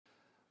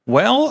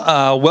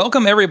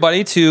Welcome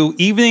everybody to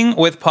Evening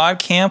with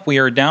PodCamp. We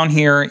are down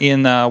here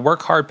in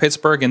Work Hard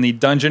Pittsburgh in the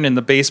dungeon in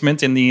the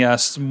basement in the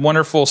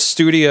wonderful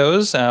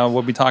studios.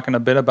 We'll be talking a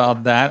bit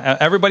about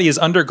that. Everybody is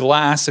under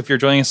glass. If you're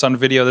joining us on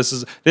video, this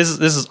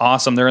is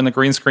awesome. They're in the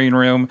green screen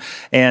room,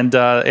 and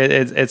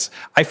it's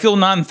I feel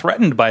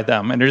non-threatened by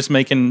them, and they're just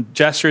making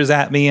gestures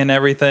at me and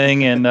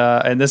everything,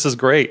 and this is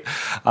great.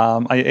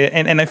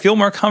 I feel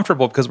more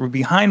comfortable because we're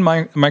behind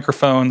my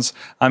microphones.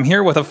 I'm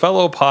here with a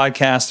fellow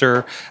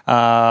podcaster.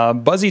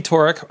 Buzzy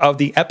Torek of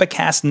the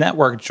Epicast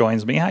Network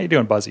joins me. How you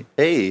doing, Buzzy?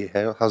 Hey,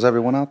 how's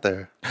everyone out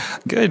there?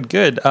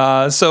 Good.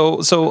 So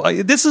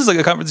this is like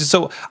a conference.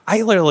 So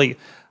I literally,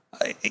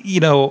 the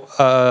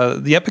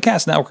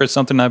Epicast Network is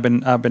something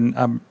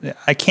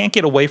I can't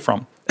get away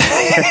from.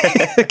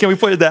 Can we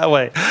put it that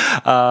way?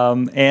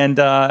 And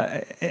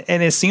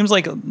it seems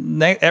like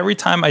every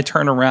time I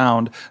turn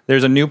around,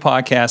 there's a new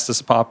podcast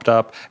that's popped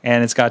up,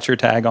 and it's got your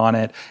tag on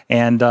it,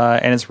 and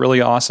it's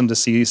really awesome to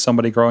see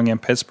somebody growing in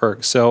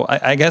Pittsburgh. So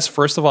I guess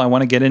first of all, I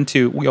want to get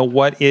into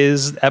what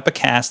is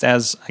Epicast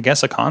as I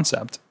guess a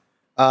concept.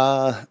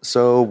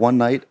 So one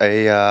night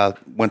I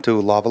went to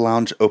Lava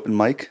Lounge open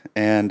mic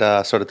and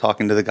started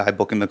talking to the guy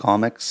booking the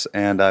comics,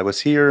 and I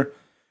was here,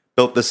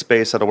 built this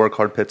space at a Work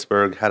Hard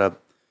Pittsburgh,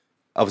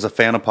 I was a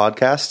fan of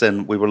podcasts,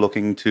 and we were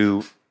looking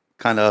to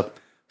kind of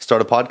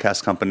start a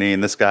podcast company.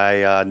 And this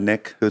guy,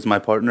 Nick, who's my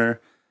partner,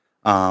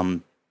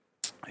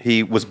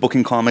 he was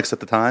booking comics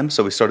at the time.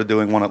 So we started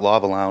doing one at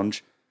Lava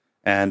Lounge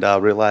and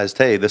realized,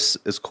 hey, this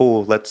is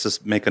cool. Let's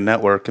just make a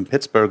network in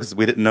Pittsburgh because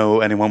we didn't know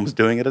anyone was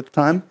doing it at the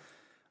time.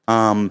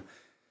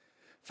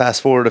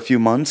 Fast forward a few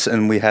months,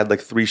 and we had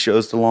like 3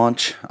 shows to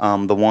launch.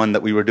 The one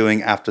that we were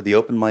doing after the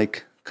open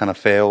mic kind of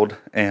failed,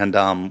 and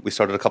we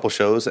started a couple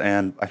shows,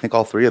 and I think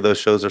all 3 of those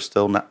shows are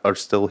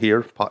still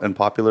here and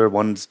popular.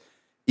 One's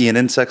Ian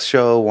Insect's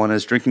show, one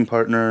is Drinking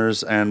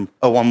Partners, and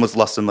one was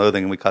Lust and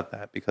Loathing, and we cut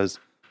that because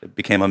it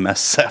became a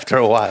mess after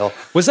a while.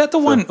 Was that the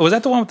one? Was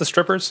that the one with the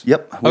strippers?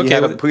 Yep. We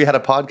had a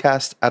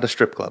podcast at a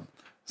strip club.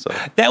 So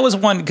that was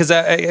one because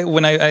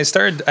when I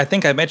started, I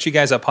think I met you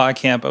guys at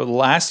PodCamp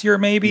last year,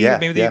 maybe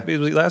it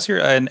was last year,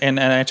 and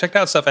I checked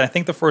out stuff, and I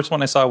think the first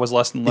one I saw was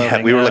Lust and Loathing.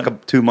 Yeah, we were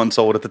like 2 months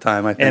old at the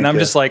time, I think. And I'm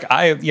just like,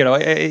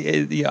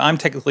 I'm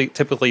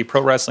typically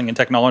pro wrestling and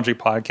technology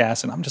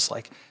podcast, and I'm just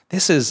like,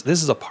 this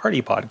is a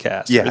party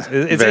podcast. Yeah,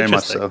 it's very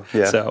much so.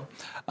 Yeah. So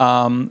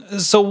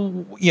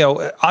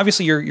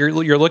obviously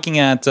you're looking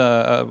at.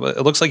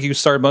 It looks like you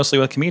started mostly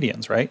with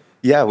comedians, right?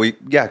 Yeah,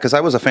 because I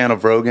was a fan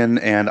of Rogan,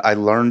 and I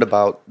learned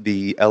about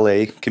the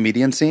LA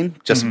comedian scene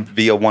just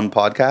via one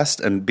podcast,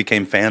 and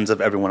became fans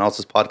of everyone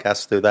else's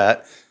podcasts through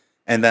that.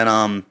 And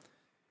then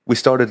we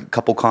started a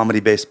couple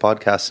comedy-based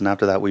podcasts, and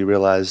after that we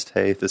realized,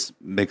 hey, this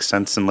makes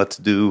sense, and let's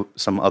do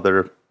some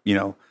other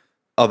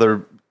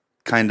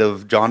kind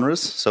of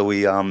genres. So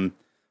we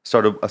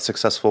started a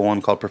successful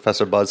one called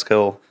Professor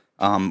Buzzkill.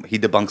 He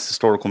debunks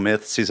historical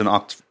myths. He's an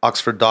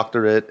Oxford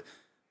doctorate.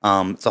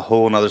 It's a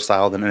whole another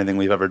style than anything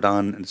we've ever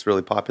done, and it's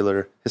really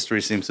popular.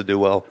 History seems to do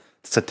well.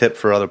 It's a tip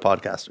for other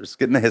podcasters.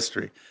 Get into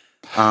history.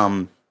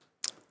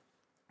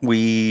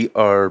 We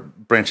are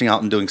branching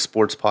out and doing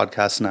sports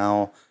podcasts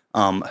now,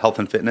 health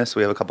and fitness.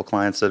 We have a couple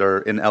clients that are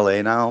in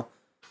LA now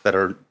that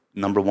are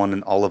 #1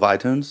 in all of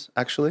iTunes,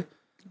 actually.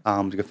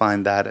 You can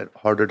find that at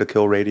Harder to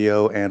Kill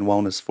Radio and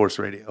Wellness Force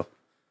Radio.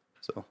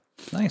 So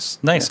nice.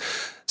 Yeah.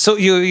 So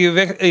you've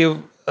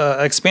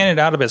expanded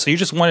out a bit. So you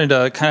just wanted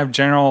a kind of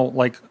general,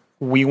 like,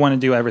 we want to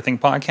do everything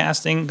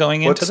podcasting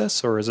going into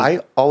this, or is it?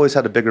 I always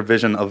had a bigger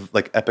vision of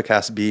like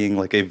Epicast being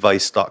like a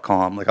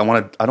Vice.com. Like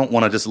I don't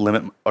want to just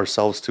limit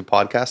ourselves to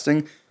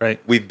podcasting.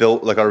 Right. We've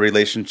built like our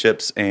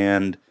relationships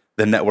and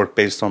the network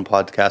based on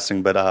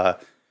podcasting, but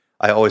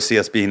I always see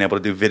us being able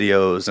to do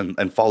videos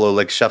and follow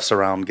like chefs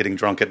around getting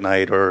drunk at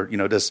night, or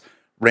just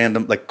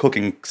random like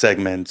cooking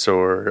segments,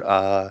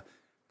 or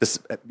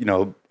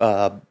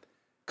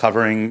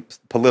covering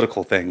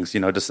political things.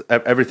 Just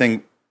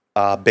everything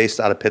based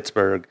out of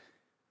Pittsburgh.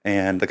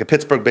 And like a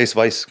Pittsburgh-based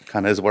Vice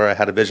kind of is where I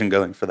had a vision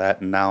going for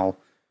that. And now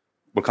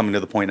we're coming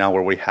to the point now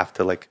where we have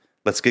to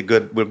let's get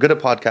good. We're good at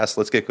podcasts.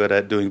 Let's get good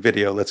at doing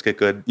video. Let's get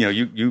good.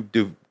 You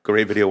do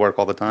great video work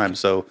all the time.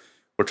 So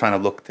we're trying to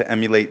look to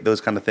emulate those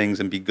kind of things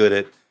and be good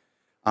at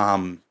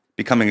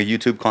becoming a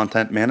YouTube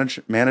content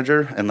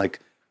manager and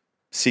like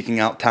seeking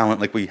out talent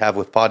like we have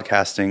with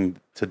podcasting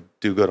to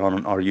do good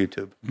on our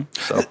YouTube.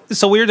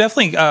 So we're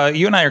definitely,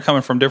 you and I are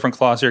coming from different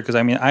cloths here, because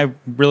I mean, I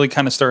really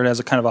kind of started as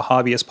a kind of a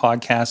hobbyist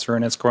podcaster,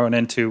 and it's grown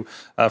into,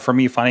 for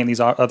me, finding these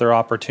other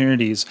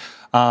opportunities.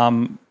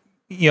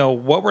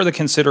 What were the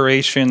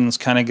considerations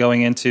kind of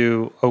going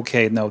into,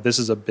 okay, no, this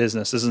is a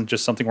business. This isn't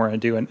just something we're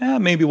going to do,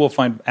 and maybe we'll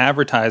find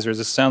advertisers.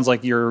 It sounds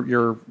like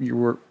you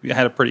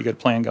had a pretty good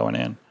plan going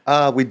in.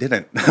 We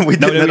didn't. We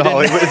didn't at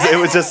all. It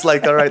was just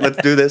like, all right,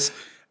 let's do this.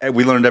 And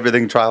we learned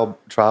everything trial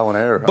and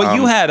error. But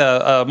you had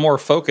a more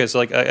focus,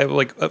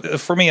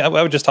 for me. I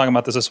was just talking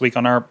about this week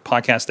on our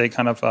podcast day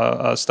kind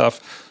of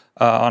stuff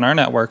on our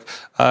network.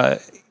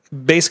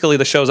 basically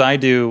the shows I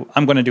do,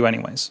 I'm going to do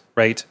anyways,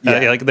 right?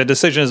 Yeah. Like the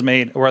decision is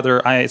made,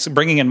 whether it's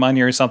bringing in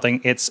money or something.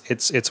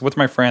 It's with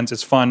my friends.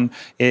 It's fun.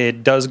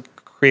 It does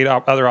create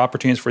other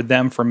opportunities for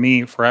them, for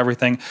me, for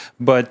everything.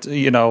 But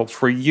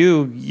for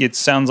you, it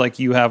sounds like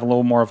you have a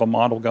little more of a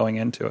model going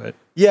into it.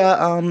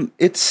 Yeah,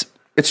 it's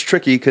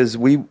tricky because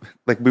we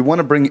want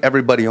to bring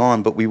everybody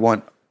on, but we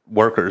want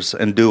workers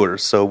and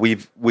doers. So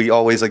we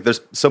always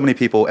there's so many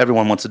people.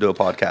 Everyone wants to do a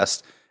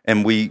podcast,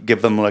 and we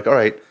give them all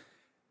right.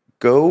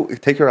 Go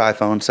take your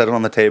iPhone, set it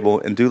on the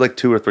table, and do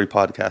 2 or 3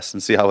 podcasts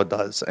and see how it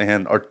does.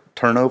 And our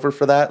turnover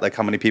for that,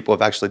 how many people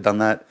have actually done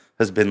that,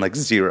 has been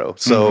 0.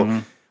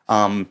 So,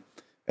 and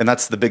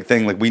that's the big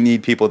thing. We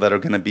need people that are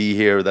going to be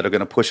here, that are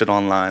going to push it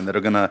online, that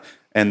are going to,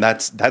 and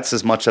that's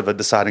as much of a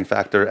deciding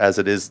factor as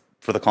it is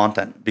for the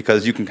content,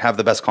 because you can have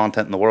the best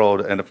content in the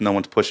world, and if no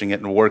one's pushing it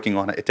and working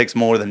on it, it takes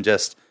more than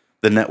just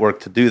the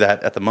network to do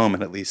that at the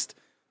moment, at least.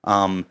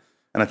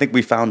 And I think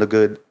we have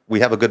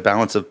a good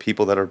balance of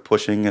people that are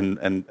pushing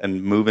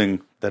and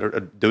moving, that are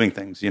doing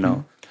things,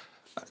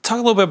 Talk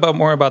a little bit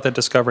more about that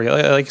discovery.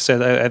 Like you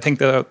said, I think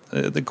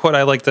the quote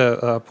I like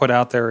to put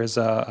out there is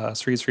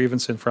Sri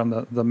Srivenson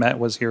from the Met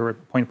was here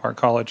at Point Park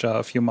College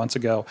a few months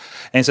ago.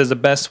 And he says the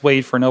best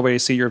way for nobody to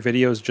see your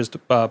video is just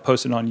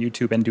post it on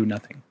YouTube and do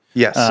nothing.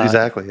 Yes,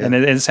 exactly. Yeah. And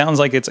it sounds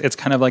like it's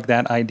kind of like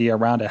that idea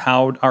around it.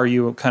 How are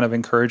you kind of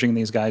encouraging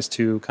these guys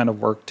to kind of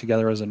work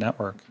together as a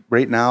network?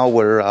 Right now,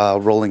 we're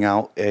rolling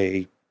out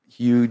a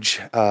huge,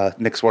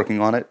 Nick's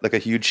working on it, a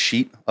huge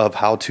sheet of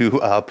how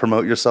to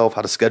promote yourself,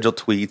 how to schedule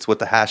tweets with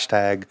the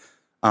hashtag.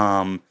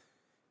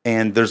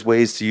 And there's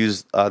ways to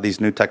use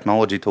these new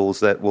technology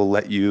tools that will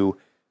let you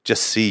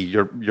just see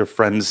your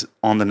friends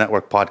on the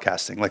network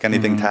podcasting,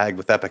 anything tagged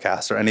with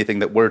Epicast or anything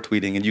that we're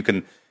tweeting.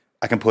 And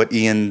I can put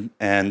Ian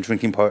and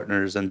Drinking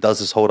Partners and Does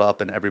This Hold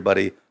Up and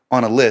everybody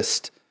on a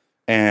list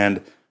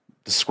and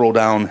scroll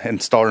down and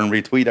start and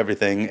retweet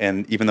everything.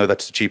 And even though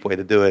that's a cheap way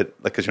to do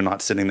it, because you're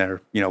not sitting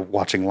there,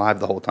 watching live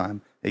the whole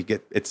time,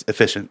 it's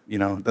efficient,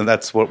 and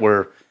that's what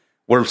we're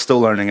still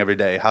learning every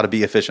day, how to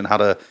be efficient, how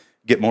to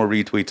get more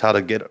retweets, how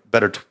to get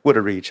better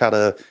Twitter reach, how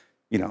to,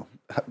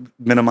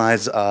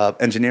 minimize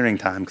engineering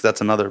time, because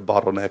that's another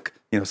bottleneck.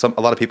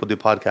 A lot of people do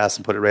podcasts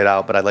and put it right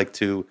out, but I like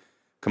to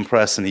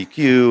compress and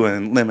EQ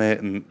and limit,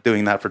 and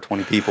doing that for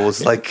 20 people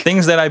is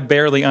things that I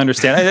barely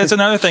understand. That's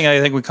another thing. I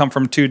think we come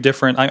from two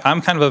different.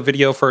 I'm kind of a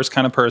video first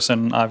kind of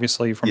person.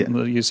 Obviously,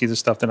 you see the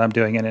stuff that I'm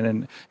doing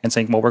and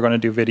saying, well, we're going to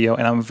do video,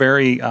 and I'm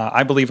very.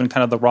 I believe in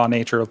kind of the raw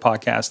nature of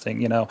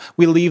podcasting.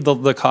 We leave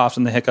the coughs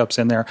and the hiccups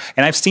in there.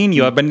 And I've seen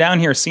you. I've been down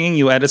here seeing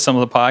you edit some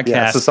of the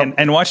podcasts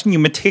and watching you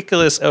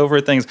meticulous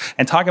over things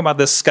and talking about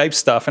this Skype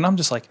stuff, and I'm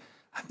just like,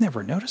 I've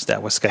never noticed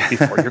that with Skype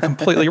before. You're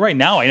completely right.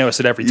 Now I notice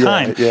it every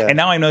time. Yeah. And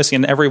now I'm noticing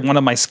in every one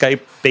of my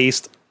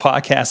Skype-based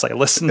podcasts I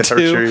listen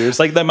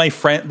to, my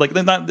friend,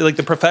 they're not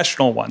the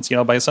professional ones,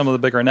 by some of the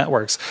bigger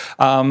networks.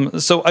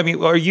 So, I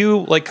mean, are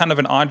you kind of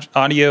an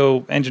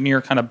audio engineer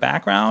kind of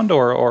background,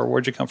 or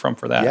where'd you come from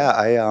for that? Yeah,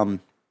 I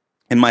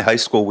in my high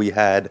school, we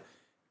had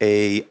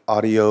a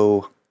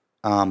audio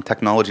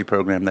technology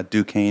program that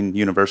Duquesne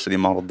University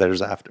modeled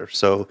theirs after.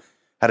 So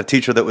had a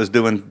teacher that was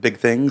doing big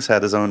things,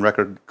 had his own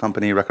record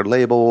company, record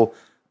label,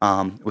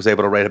 was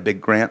able to write a big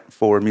grant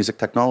for music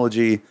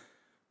technology.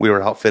 We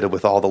were outfitted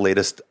with all the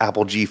latest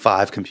Apple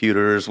G5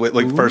 computers,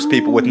 with first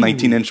people with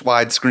 19-inch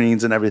wide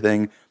screens and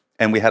everything.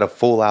 And we had a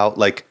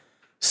full-out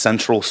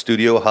central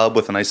studio hub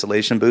with an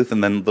isolation booth,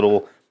 and then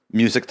little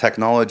music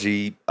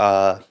technology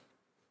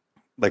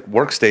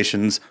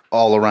workstations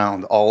all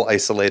around, all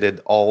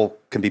isolated, all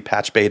can be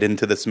patch bayed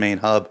into this main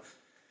hub.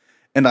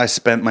 And I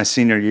spent my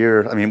senior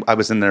year, I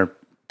was in there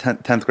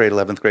 10th grade,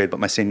 11th grade, but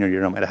my senior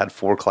year I might have had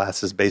 4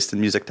 classes based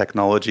in music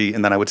technology,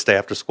 and then I would stay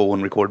after school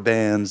and record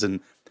bands and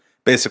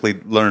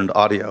basically learned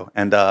audio.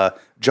 And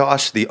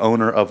Josh, the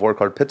owner of Work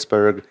Hard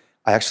Pittsburgh,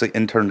 I actually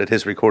interned at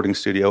his recording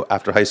studio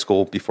after high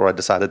school before I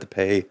decided to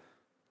pay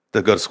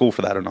to go to school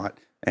for that or not.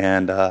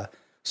 And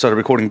started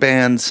recording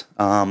bands,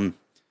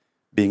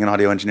 being an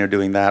audio engineer,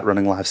 doing that,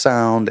 running live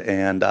sound,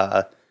 and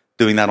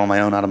doing that on my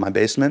own out of my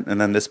basement.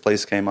 And then this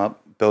place came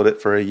up, built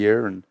it for a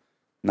year, and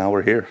now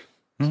we're here.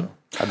 So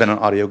I've been an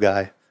audio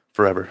guy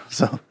forever.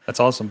 So that's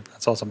awesome.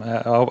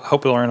 I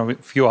hope to learn a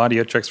few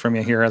audio tricks from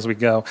you here as we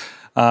go.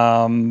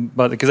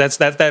 But because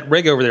that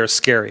rig over there is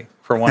scary,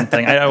 for one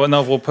thing. I don't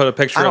know if we'll put a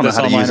picture of this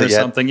online or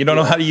something. You don't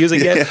know how to use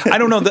it yet? I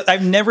don't know.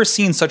 I've never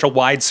seen such a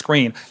wide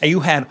screen. And you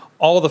had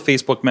all the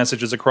Facebook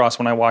messages across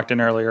when I walked in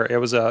earlier. It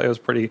was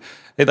pretty.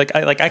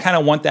 I kind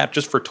of want that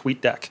just for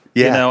TweetDeck.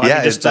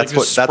 Yeah, just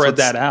spread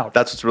that out.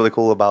 That's what's really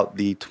cool about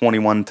the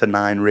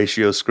 21:9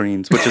 ratio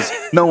screens, which is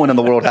no one in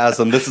the world has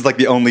them. This is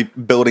the only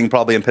building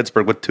probably in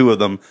Pittsburgh with 2 of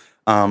them.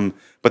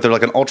 But they're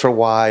an ultra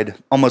wide,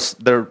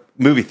 they're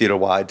movie theater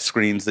wide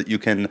screens that you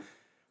can.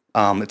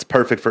 It's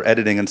perfect for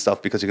editing and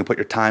stuff because you can put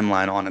your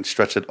timeline on and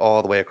stretch it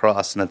all the way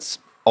across, and it's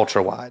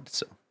ultra wide.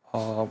 So,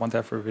 I want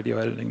that for video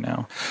editing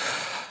now.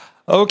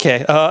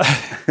 Okay,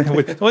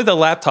 with the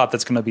laptop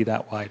that's going to be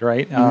that wide,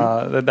 right?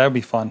 That would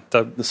be fun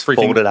to Just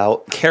fold it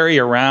out. carry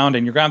around,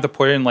 and you're going to have to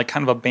put it in like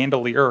kind of a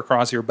bandolier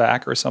across your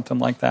back or something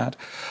like that.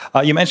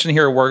 You mentioned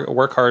here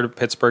Work Hard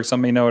Pittsburgh.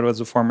 Some may know it was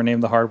the former name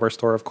of the hardware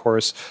store, of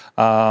course.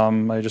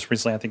 I just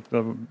recently, I think,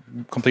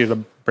 completed a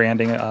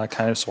branding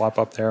kind of swap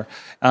up there.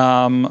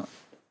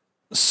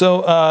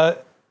 So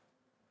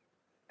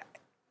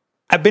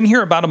I've been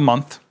here about a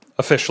month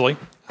officially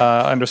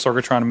under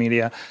Sorgatron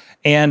Media.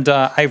 And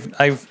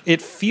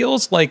it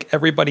feels like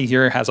everybody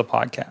here has a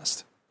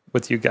podcast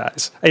with you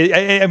guys. I mean,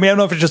 I don't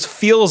know if it just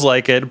feels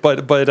like it,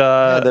 but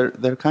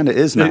there kind of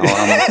is now.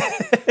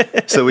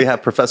 So we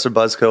have Professor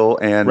Buzzkill,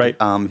 and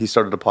right. He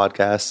started a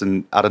podcast,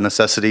 and out of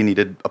necessity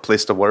needed a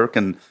place to work,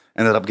 and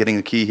ended up getting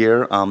a key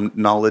here.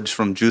 Knowledge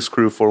from Juice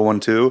Crew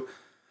 412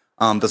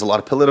 does a lot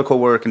of political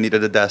work and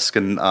needed a desk,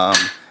 and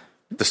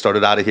just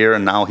started out of here.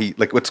 And now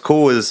what's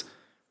cool is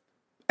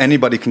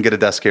anybody can get a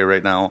desk here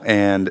right now,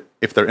 and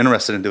if they're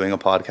interested in doing a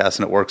podcast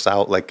and it works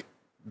out, like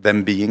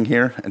them being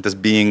here and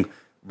just being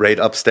right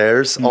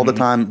upstairs all the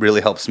time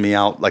really helps me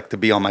out, like to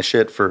be on my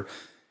shit for,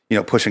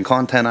 pushing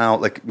content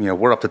out. Like,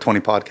 we're up to 20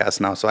 podcasts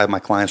now, so I have my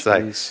clients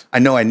that I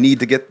know I need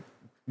to get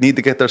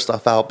their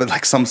stuff out, but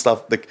like some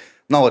stuff, like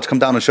knowledge, come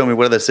down and show me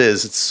where this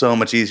is. It's so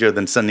much easier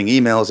than sending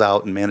emails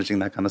out and managing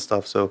that kind of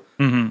stuff. So,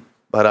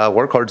 but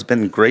Work Hard's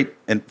been great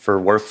for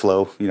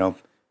workflow.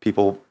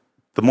 People,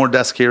 the more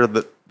desks here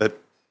that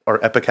are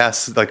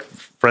Epicast, like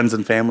friends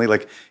and family,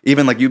 like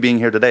even like you being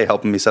here today,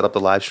 helping me set up the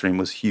live stream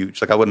was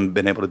huge. Like I wouldn't have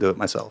been able to do it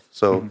myself.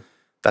 So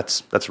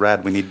that's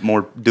rad. We need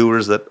more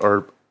doers that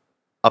are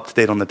up to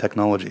date on the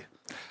technology.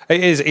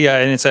 It is, yeah,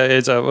 and it's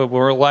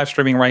we're live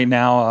streaming right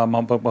now.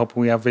 But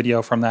we have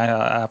video from that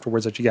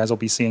afterwards that you guys will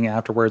be seeing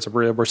afterwards.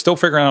 We're still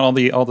figuring out all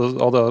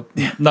the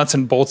nuts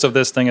and bolts of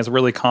this thing. It's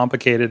really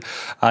complicated,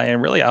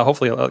 and really,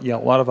 hopefully, a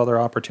lot of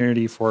other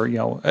opportunity for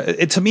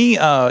to me,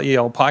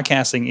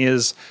 podcasting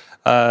is.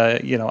 I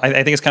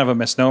think it's kind of a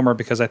misnomer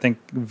because I think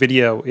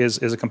video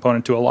is a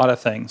component to a lot of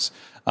things.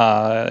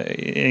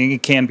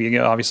 It can be,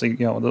 obviously,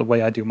 the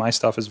way I do my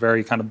stuff is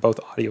very kind of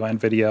both audio and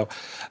video.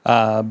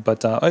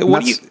 But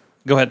what do you?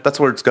 Go ahead. That's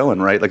where it's going,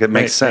 right? Like it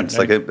makes sense.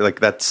 Right. Like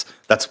that's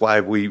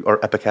why we are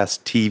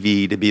Epicast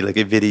TV to be like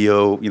a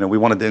video. We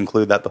wanted to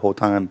include that the whole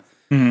time.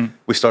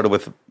 We started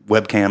with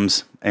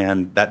webcams,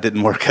 and that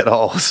didn't work at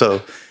all.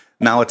 So.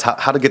 Now it's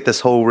how to get this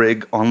whole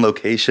rig on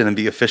location and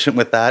be efficient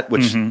with that,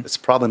 which is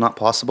probably not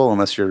possible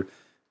unless you're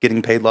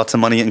getting paid lots of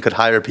money and could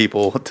hire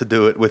people to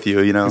do it with you,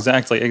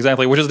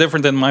 Exactly. Which is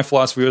different than my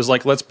philosophy. It was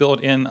like, let's build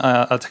in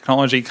a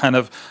technology kind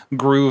of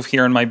groove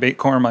here in my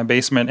corner of my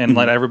basement and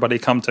let everybody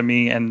come to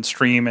me and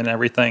stream and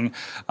everything.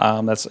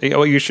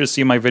 You should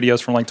see my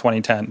videos from like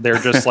 2010. They're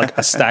just like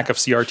a stack of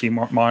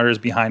CRT monitors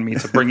behind me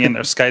to bring in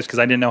their Skypes because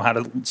I didn't know how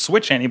to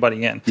switch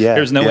anybody in.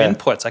 There's no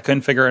inputs. I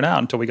couldn't figure it out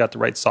until we got the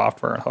right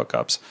software and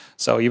hookups.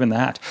 So even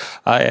that.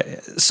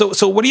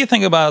 So what do you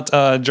think about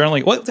generally?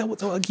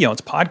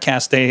 It's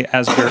Podcast Day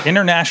as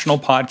International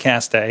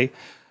Podcast Day.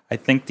 I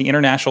think the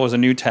international is a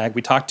new tag.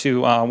 We talked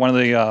to one of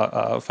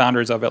the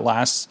founders of it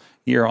last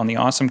year on the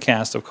Awesome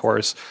Cast, of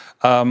course.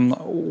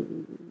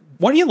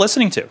 What are you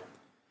listening to?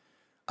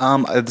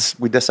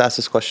 We just asked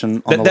this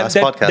question on the last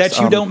podcast. That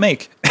you don't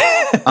make.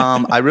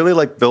 I really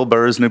like Bill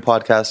Burr's new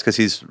podcast because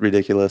he's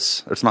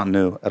ridiculous. It's not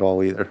new at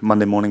all either.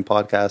 Monday Morning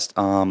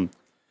Podcast.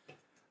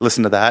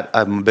 Listen to that.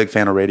 I'm a big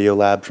fan of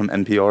Radiolab from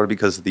NPR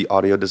because the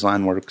audio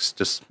design works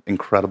just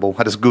incredible.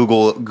 I just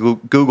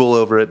Google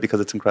over it because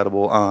it's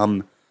incredible.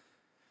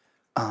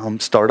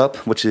 Startup,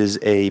 which is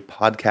a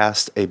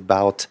podcast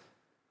about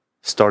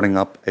starting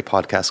up a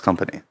podcast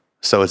company.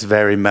 So it's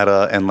very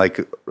meta and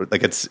like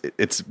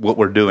it's what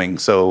we're doing.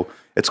 So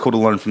it's cool to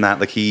learn from that.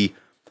 Like he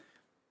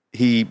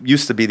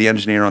used to be the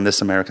engineer on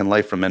This American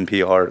Life from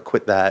NPR,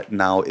 quit that,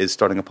 now is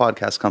starting a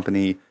podcast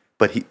company.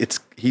 But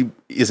he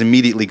is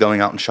immediately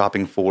going out and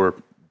shopping for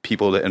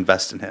people to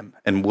invest in him.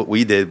 And what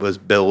we did was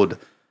build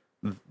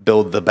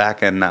the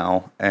back end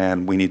now,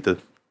 and we need to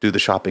do the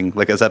shopping.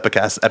 Like as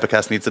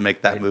Epicast needs to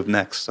make that move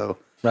next. So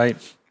right,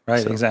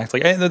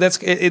 exactly. And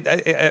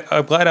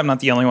I'm glad I'm not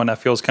the only one that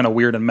feels kind of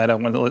weird and meta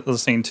when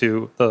listening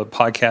to the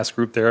podcast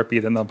Group Therapy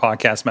than the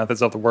podcast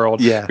Methods of the World.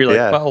 Yeah, you're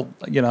like,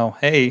 well,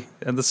 hey,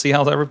 let's see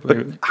how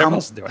everybody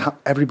else is doing.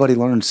 Everybody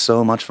learns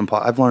so much from.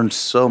 I've learned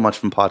so much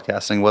from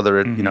podcasting, whether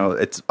it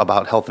it's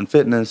about health and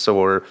fitness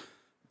or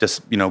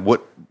just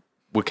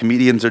what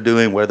comedians are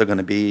doing, where they're going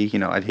to be.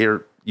 I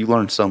hear you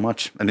learn so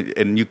much,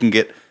 and you can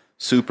get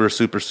super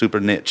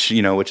niche.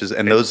 Which is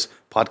those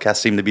podcasts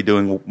seem to be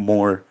doing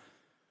more.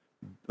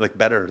 Like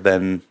better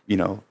than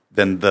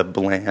the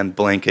bland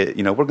blanket.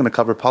 We're going to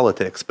cover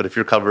politics, but if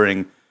you're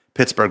covering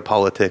Pittsburgh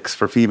politics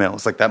for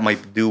females, like that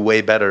might do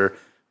way better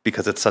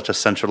because it's such a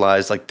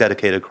centralized, like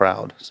dedicated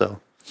crowd. So,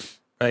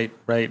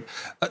 Right.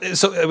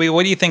 So, I mean,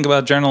 what do you think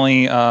about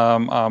generally?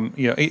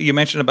 You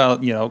mentioned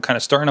about kind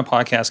of starting a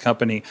podcast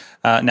company.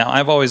 Now,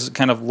 I've always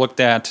kind of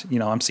looked at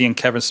I'm seeing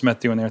Kevin Smith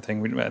doing their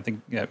thing. I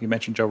think you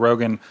mentioned Joe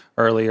Rogan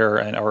earlier,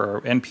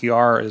 or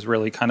NPR is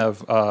really kind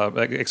of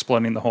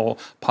exploding the whole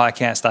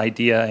podcast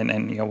idea.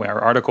 And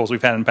our articles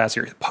we've had in the past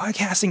year,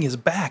 podcasting is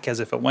back as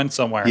if it went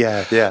somewhere.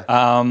 Yeah.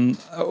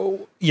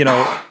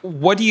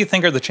 What do you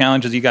think are the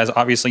challenges? You guys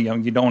obviously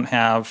you don't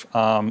have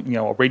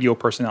a radio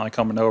personality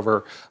coming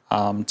over.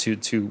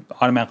 To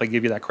automatically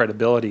give you that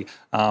credibility.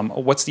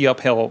 What's the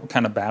uphill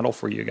kind of battle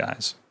for you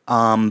guys?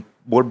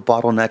 We're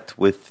bottlenecked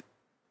with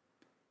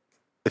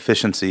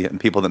efficiency and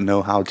people that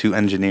know how to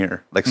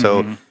engineer.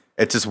 So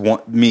it's just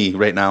me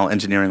right now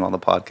engineering on the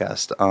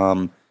podcast.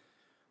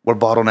 We're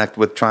bottlenecked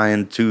with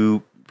trying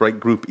to write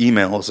group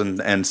emails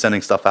and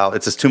sending stuff out.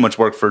 It's just too much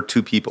work for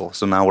two people.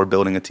 So now we're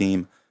building a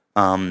team.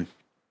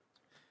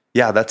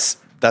 That's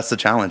the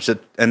challenge.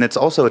 And it's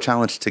also a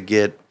challenge to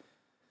get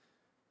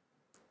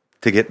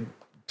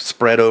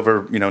spread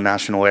over,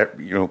 national,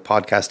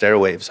 podcast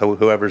airwaves. So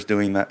whoever's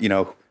doing that,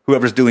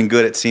 whoever's doing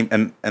good, it seems,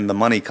 and the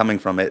money coming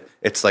from it,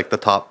 it's like the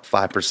top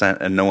 5%,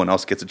 and no one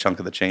else gets a chunk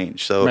of the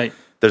change. So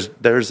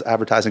there's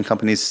advertising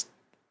companies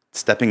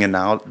stepping in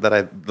now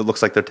that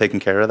looks like they're taking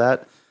care of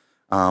that.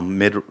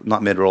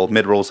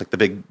 Mid-roll's like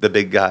the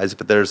big guys,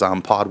 but there's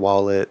Pod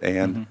Wallet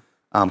and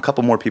a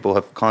couple more people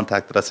have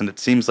contacted us, and it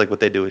seems like what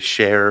they do is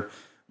share.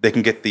 They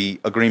can get the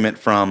agreement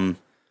from,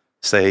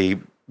 say,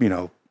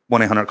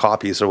 1-800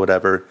 copies or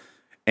whatever,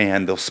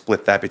 and they'll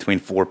split that between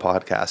 4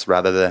 podcasts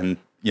rather than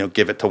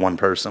give it to one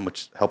person,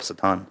 which helps a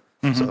ton.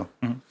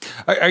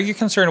 Are you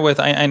concerned with?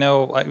 I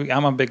know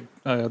I'm a big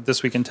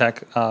This Week in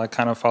Tech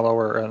kind of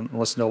follower and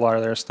listen to a lot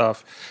of their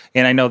stuff,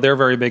 and I know they're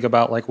very big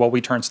about we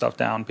turn stuff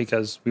down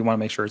because we want to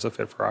make sure it's a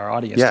fit for our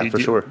audience. Yeah, for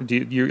sure.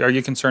 Are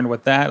you concerned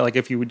with that? Like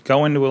if you would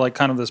go into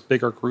kind of this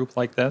bigger group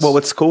like this? Well,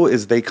 what's cool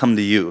is they come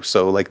to you,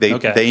 so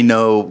they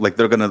know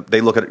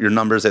they look at your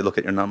numbers, they look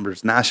at your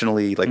numbers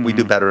nationally. We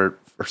do better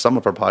for some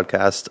of our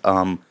podcasts.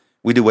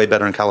 We do way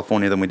better in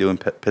California than we do in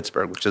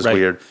Pittsburgh, which is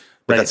weird.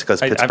 But that's because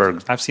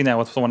Pittsburgh. I've seen that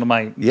with one of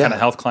my kind of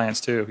health clients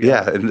too.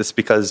 Yeah, and it's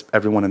because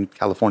everyone in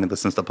California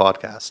listens to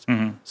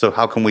podcasts. So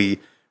how can we?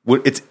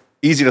 It's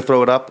easy to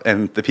throw it up,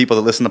 and the people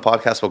that listen to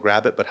podcasts will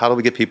grab it. But how do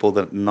we get people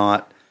that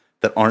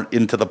aren't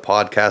into the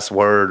podcast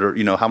word, or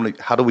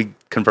how do we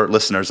convert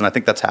listeners? And I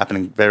think that's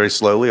happening very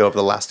slowly over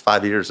the last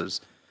 5 years.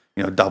 There's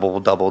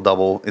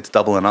double. It's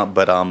doubling up,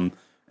 but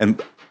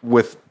and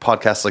with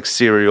podcasts like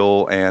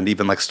Serial and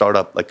even like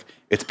Startup,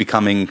 it's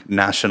becoming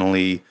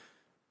nationally.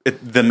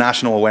 The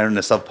national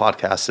awareness of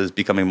podcasts is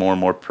becoming more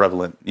and more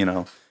prevalent,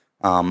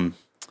 But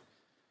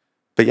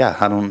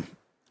yeah,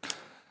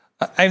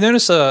 I've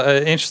noticed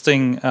an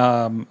interesting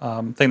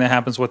thing that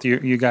happens with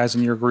you guys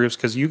and your groups,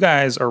 because you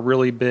guys are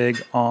really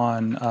big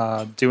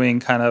on doing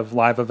kind of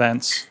live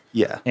events.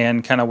 Yeah.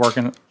 And kind of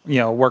working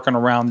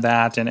around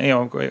that. And,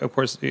 of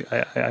course,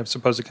 I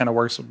suppose it kind of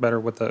works better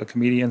with the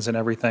comedians and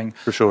everything.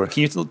 For sure.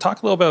 Can you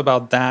talk a little bit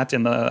about that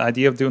and the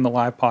idea of doing the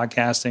live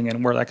podcasting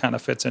and where that kind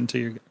of fits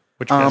into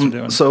what you guys are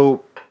doing?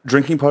 So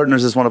Drinking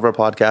Partners is one of our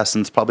podcasts,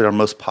 and it's probably our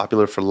most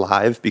popular for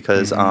live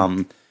because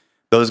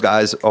those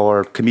guys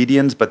are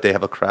comedians, but they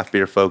have a craft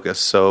beer focus.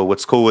 So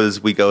what's cool is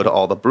we go to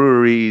all the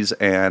breweries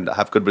and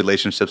have good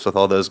relationships with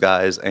all those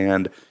guys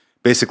and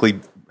basically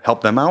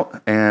help them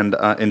out. And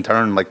in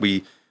turn,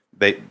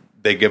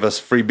 they give us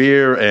free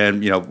beer,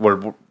 and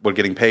we're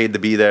getting paid to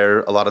be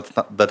there a lot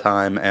of the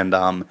time.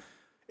 And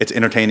it's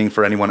entertaining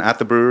for anyone at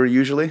the brewery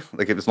usually.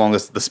 As long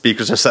as the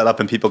speakers are set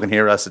up and people can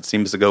hear us, it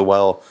seems to go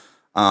well.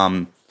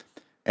 And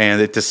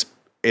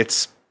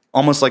it's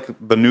almost like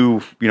the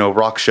new,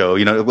 rock show,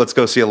 let's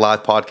go see a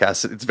live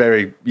podcast. It's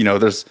very,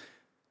 there's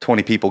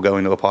 20 people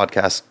going to a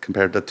podcast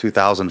compared to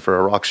 2,000 for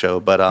a rock show.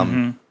 But,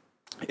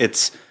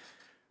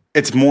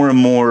 it's more and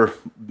more,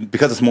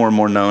 because it's more and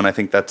more known. I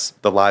think that's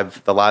the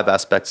live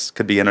aspects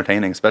could be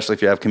entertaining, especially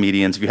if you have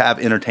comedians, if you have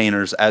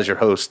entertainers as your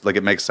host,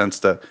 it makes sense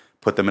to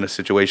put them in a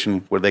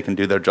situation where they can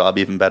do their job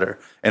even better.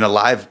 And a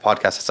live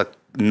podcast, it's a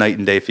night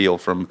and day feel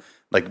from,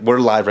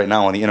 we're live right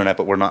now on the internet,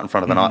 but we're not in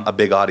front of a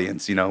big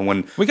audience.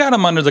 When we got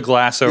them under the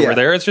glass over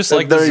there, it's just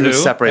like they're the even zoo.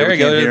 separated. There we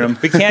can't hear them.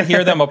 We can't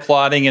hear them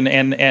applauding,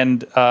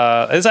 and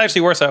this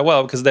actually works out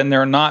well because then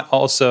they're not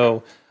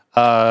also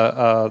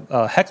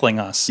heckling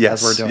us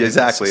as we're doing.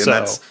 Exactly, this. And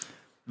that's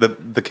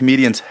the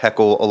comedians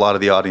heckle a lot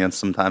of the audience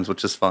sometimes,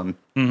 which is fun.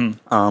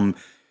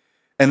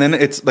 And then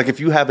it's if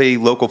you have a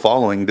local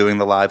following, doing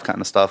the live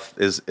kind of stuff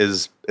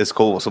is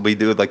cool. So we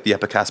do the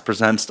Epicast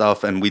Present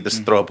stuff, and we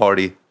just throw a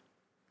party.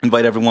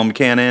 Invite everyone we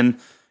can in,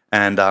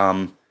 and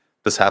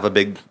just have a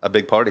big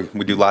party.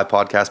 We do live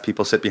podcasts.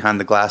 People sit behind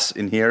the glass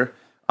in here.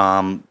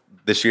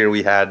 This year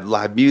we had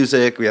live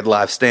music. We had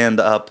live stand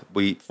up.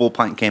 Full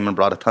Pint came and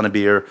brought a ton of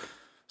beer.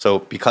 So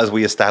because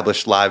we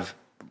established live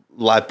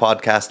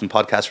podcast and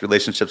podcast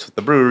relationships with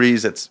the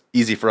breweries, it's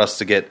easy for us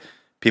to get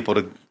people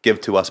to give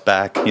to us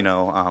back.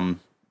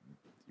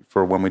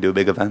 For when we do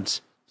big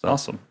events.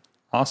 So.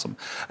 Awesome.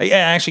 I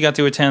actually got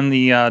to attend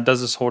the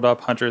Does This Hold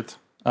Up 100th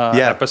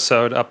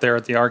episode up there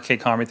at the Arcade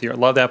Comedy Theater.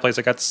 Love that place.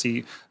 I got to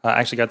see,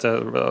 actually got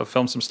to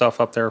film some stuff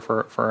up there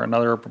for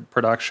another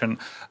production.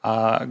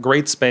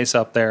 Great space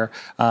up there.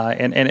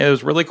 And it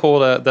was really cool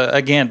to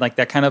again, like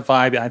that kind of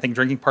vibe. I think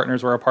Drinking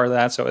Partners were a part of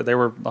that. So they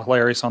were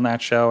hilarious on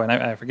that show. And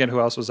I forget who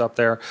else was up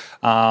there.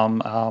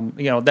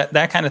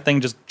 That kind of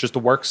thing just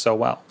works so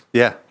well.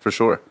 Yeah, for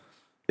sure.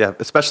 Yeah,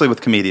 especially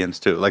with comedians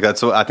too. Like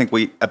that's, I think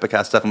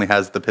Epicast definitely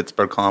has the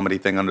Pittsburgh comedy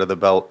thing under the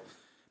belt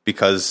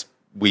because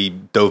we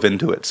dove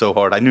into it so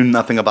hard. I knew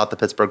nothing about the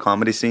Pittsburgh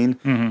comedy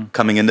scene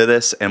coming into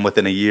this, and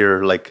within a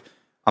year, like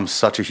I'm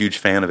such a huge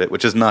fan of it,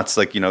 which is nuts.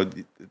 Like,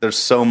 there's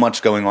so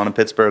much going on in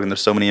Pittsburgh, and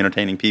there's so many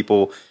entertaining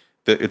people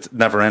that it's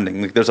never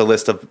ending. Like, there's a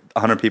list of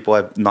 100 people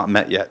I've not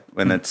met yet,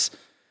 and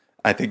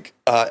I think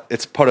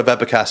it's part of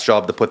Epicast's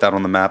job to put that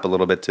on the map a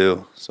little bit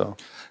too. So.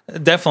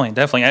 Definitely.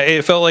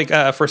 It felt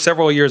like for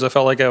several years, I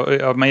felt like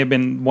I may have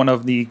been one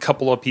of the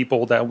couple of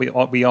people that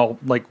we all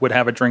like would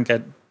have a drink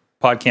at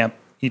PodCamp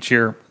each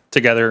year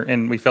together,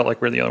 and we felt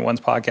like we're the other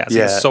ones podcasting.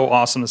 Yeah. It's so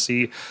awesome to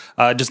see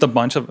just a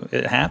bunch of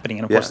it happening,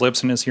 and of course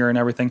Libsyn is here and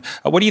everything.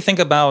 What do you think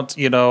about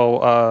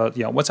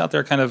what's out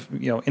there kind of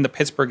in the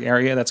Pittsburgh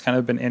area that's kind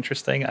of been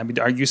interesting? I mean,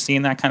 are you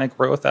seeing that kind of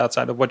growth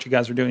outside of what you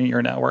guys are doing in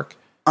your network?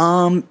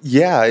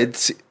 Yeah,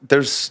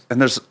 there's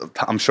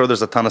I'm sure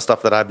there's a ton of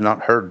stuff that I've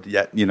not heard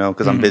yet,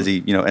 because I'm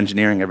busy,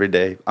 engineering every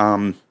day.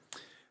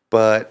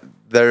 But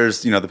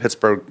there's, the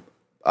Pittsburgh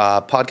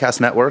podcast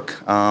network.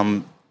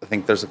 I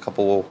think there's a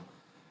couple.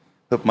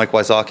 Mike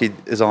Wysocki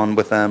is on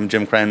with them.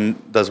 Jim Crenn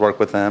does work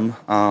with them.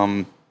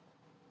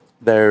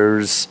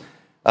 There's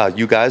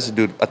you guys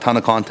do a ton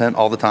of content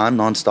all the time,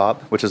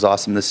 nonstop, which is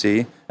awesome to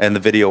see. And the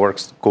video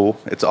works cool.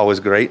 It's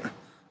always great.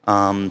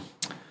 Trying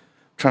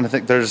to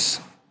think, there's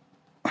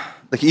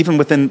like even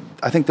within,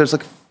 I think there's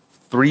like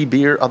 3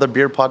 other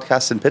beer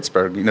podcasts in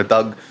Pittsburgh.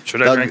 Doug.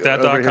 Should I drink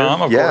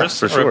that.com, of course,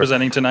 for sure.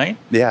 Representing tonight.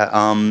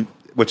 Yeah.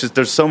 Which is,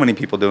 there's so many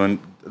people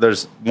doing,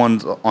 there's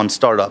ones on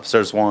startups,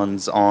 there's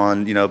ones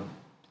on,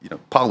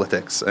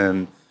 politics,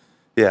 and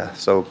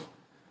so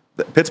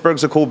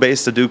Pittsburgh's a cool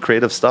base to do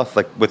creative stuff.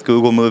 Like with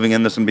Google moving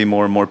in, there's going to be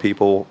more and more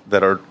people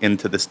that are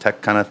into this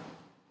tech kind of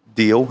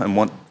deal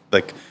and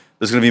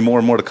there's going to be more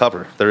and more to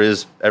cover. There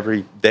is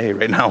every day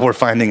right now we're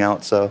finding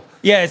out. So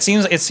yeah, it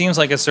seems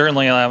like it's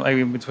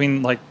certainly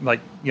between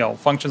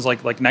functions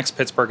like Next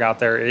Pittsburgh out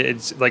there.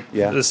 It's like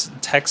this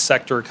tech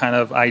sector kind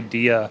of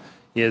idea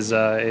is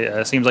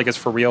it seems like it's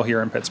for real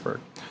here in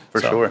Pittsburgh.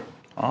 For sure.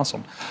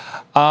 Awesome.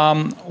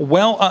 On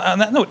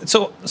that note,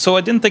 so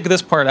I didn't think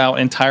this part out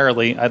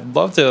entirely. I'd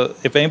love to,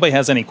 if anybody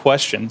has any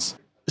questions.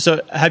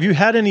 So have you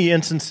had any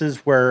instances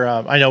where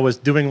I know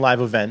with doing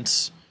live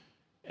events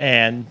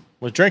and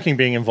with drinking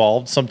being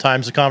involved,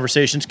 sometimes the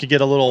conversations could get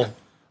a little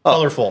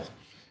colorful.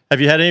 Have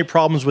you had any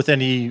problems with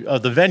any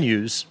of the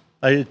venues?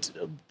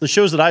 The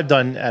shows that I've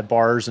done at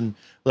bars and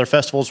other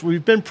festivals,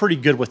 we've been pretty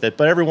good with it,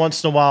 but every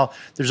once in a while,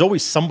 there's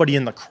always somebody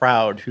in the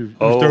crowd who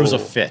throws a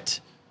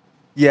fit.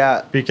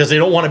 Yeah. Because they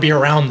don't want to be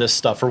around this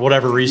stuff for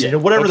whatever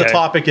reason. Whatever the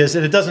topic is,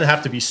 and it doesn't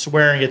have to be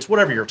swearing, it's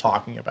whatever you're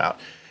talking about.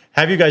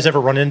 Have you guys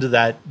ever run into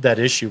that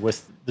issue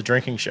with the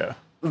drinking show?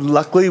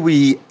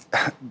 Luckily,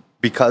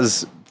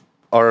 because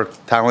our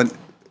talent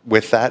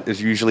with that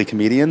is usually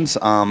comedians,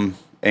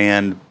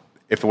 and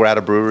if we're at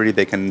a brewery,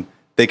 they can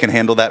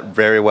handle that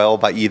very well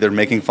by either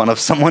making fun of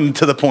someone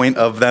to the point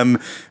of them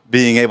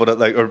being able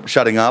to or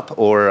shutting up,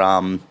 or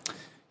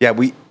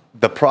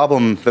the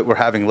problem that we're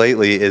having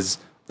lately is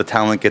the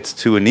talent gets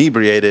too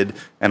inebriated,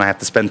 and I have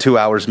to spend 2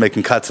 hours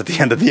making cuts at the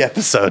end of the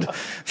episode.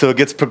 So it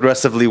gets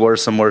progressively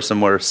worse and worse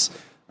and worse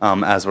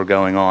as we're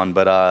going on.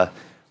 But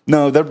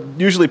no, they're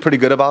usually pretty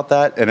good about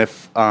that. And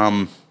if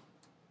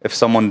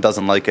someone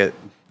doesn't like it,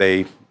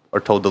 they are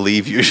told to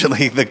leave.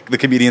 Usually, the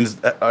comedians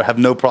have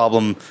no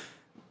problem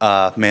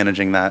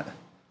managing that.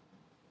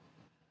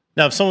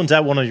 Now, if someone's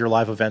at one of your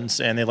live events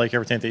and they like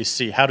everything they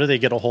see, how do they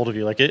get a hold of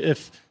you? Like,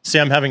 if say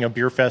I'm having a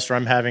beer fest or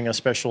I'm having a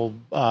special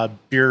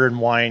beer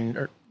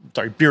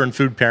and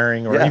food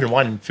pairing, or even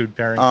wine and food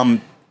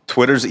pairing.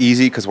 Twitter's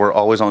easy because we're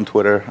always on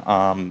Twitter.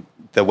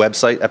 The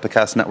website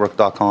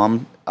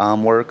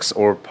epicastnetwork.com works,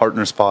 or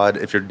Partners Pod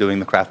if you're doing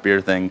the craft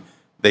beer thing.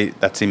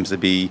 That seems to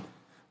be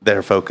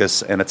their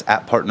focus, and it's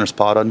at Partners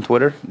Pod on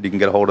Twitter. You can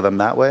get a hold of them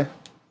that way.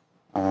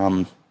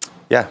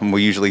 And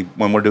we usually,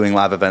 when we're doing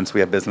live events,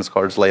 we have business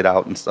cards laid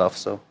out and stuff.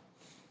 So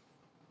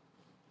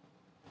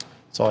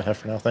that's all I have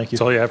for now. Thank you.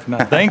 That's all you have for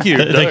now. Thank you.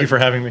 Thank you for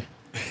having me.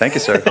 Thank you,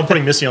 sir. I'm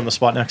putting Missy on the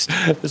spot next.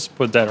 Just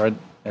put that right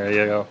there.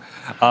 You go.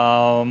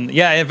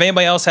 If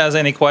anybody else has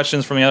any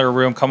questions from the other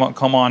room, come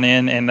on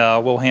in, and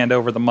we'll hand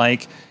over the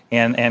mic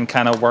and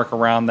kind of work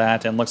around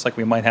that. And looks like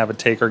we might have a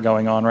taker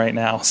going on right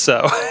now.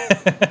 So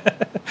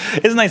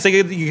it's nice.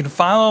 You can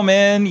follow them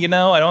in.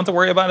 I don't have to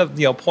worry about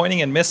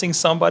pointing and missing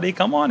somebody.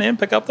 Come on in,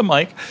 pick up the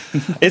mic.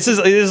 It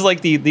is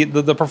like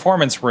the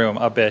performance room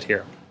a bit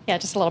here. Yeah,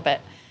 just a little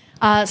bit.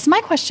 So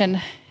my question,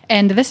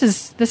 and this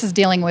is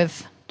dealing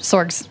with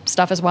Sorg's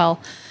stuff as well.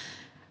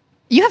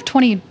 You have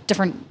 20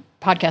 different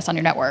podcasts on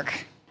your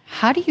network.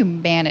 How do you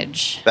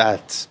manage?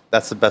 That's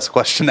the best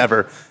question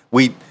ever.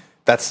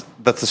 that's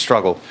the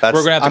struggle. That's,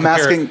 We're gonna have to I'm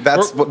compare- asking.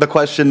 That's what the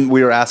question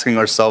we are asking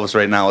ourselves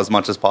right now, as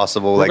much as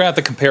possible. We're gonna have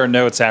to compare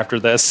notes after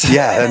this.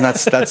 Yeah, and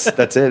that's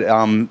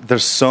it.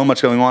 There's so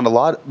much going on.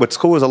 What's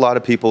cool is a lot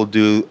of people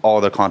do all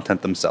their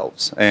content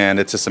themselves, and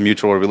it's just a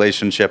mutual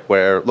relationship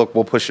where, look,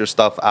 we'll push your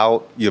stuff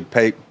out. You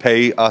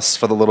pay us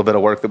for the little bit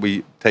of work that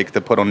we take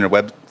to put on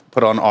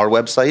our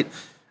website,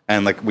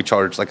 and like we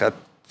charge like a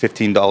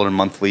 $15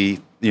 monthly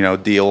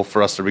deal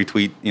for us to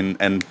retweet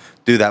and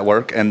do that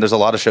work. And there's a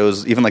lot of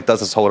shows, even like Does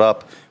This Hold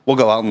Up, we'll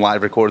go out and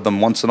live record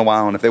them once in a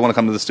while, and if they want to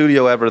come to the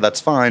studio ever,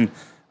 that's fine.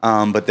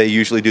 But they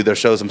usually do their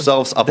shows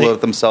themselves, upload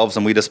it themselves,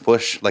 and we just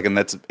push. And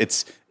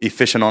it's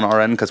efficient on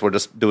our end because we're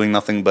just doing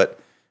nothing but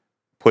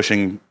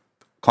pushing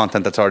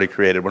content that's already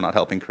created. We're not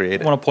helping create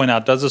it. I want to point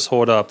out, Does This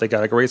Hold Up? They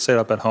got a great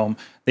setup at home.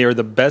 They are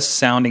the best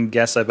sounding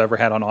guests I've ever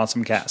had on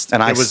Awesome Cast.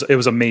 And it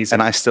was amazing.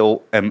 And I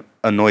still am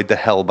annoyed to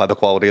hell by the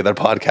quality of their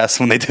podcast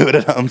when they do it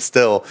at home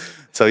still.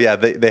 So yeah,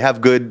 they have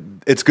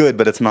good. It's good,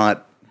 but it's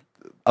not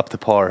up to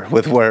par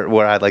with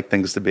where I'd like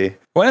things to be.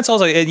 Well, it's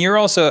also, and you're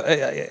also,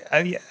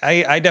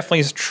 I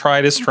definitely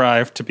try to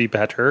strive to be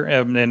better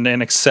and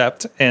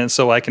accept, and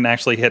so I can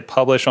actually hit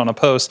publish on a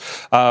post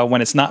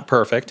when it's not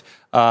perfect,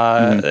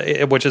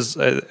 which is,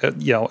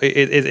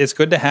 it's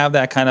good to have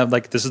that kind of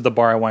like, this is the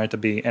bar I want it to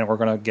be, and we're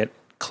going to get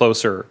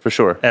closer for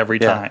sure every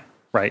time,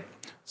 right?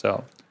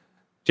 So,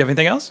 do you have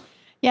anything else?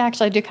 Yeah,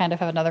 actually, I do kind of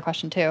have another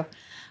question too.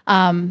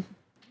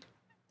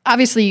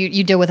 Obviously,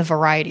 you deal with a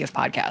variety of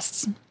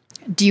podcasts.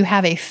 Do you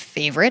have a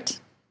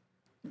favorite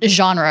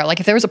genre? Like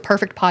if there was a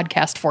perfect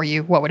podcast for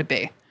you, what would it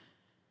be?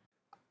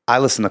 I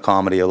listen to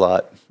comedy a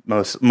lot,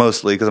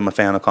 mostly because I'm a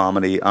fan of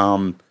comedy.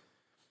 I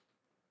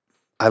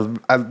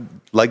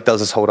like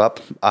Does This Hold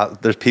Up?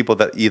 There's people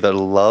that either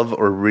love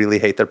or really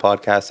hate their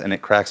podcast, and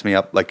it cracks me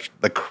up like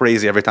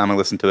crazy every time I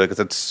listen to it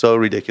because it's so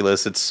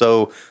ridiculous. It's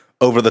so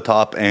over the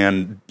top,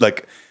 and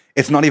like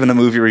it's not even a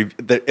movie.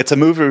 It's a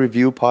movie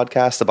review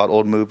podcast about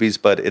old movies,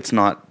 but it's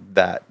not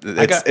that.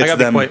 I got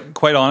to be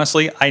quite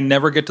honestly, I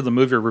never get to the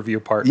movie review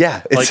part.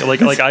 Yeah,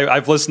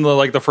 I've listened to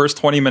like the first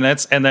 20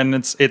 minutes, and then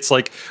it's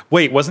like,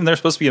 wait, wasn't there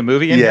supposed to be a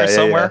movie in here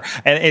somewhere?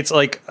 Yeah. And it's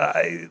like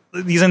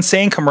these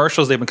insane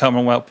commercials they've been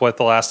coming up with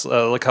the last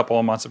couple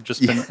of months have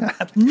just been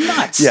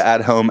nuts. Yeah,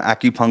 at home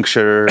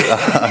acupuncture,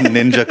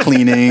 ninja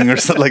cleaning, or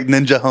something like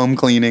ninja home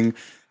cleaning.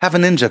 Have a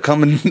ninja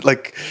come and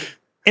like.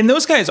 And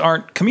those guys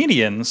aren't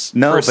comedians,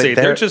 no, per se.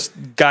 They're just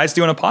guys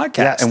doing a podcast.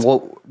 Yeah, and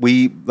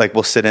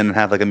we'll sit in and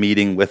have like a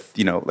meeting with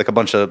like a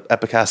bunch of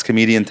Epicast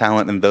comedian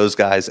talent and those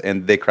guys,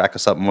 and they crack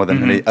us up more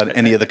than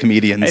any of the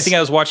comedians. I think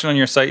I was watching on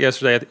your site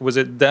yesterday. Was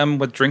it them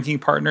with drinking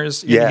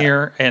partners in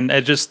here? And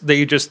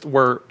they just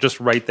were just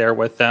right there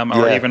with them,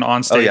 or even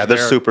on stage. Oh yeah, they're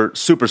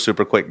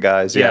super quick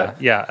guys. Yeah.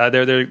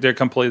 They're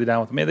completely down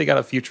with them. Maybe they got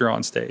a future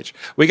on stage.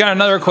 We got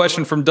another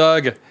question from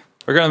Doug.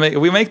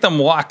 We make them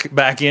walk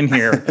back in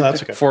here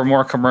That's okay. for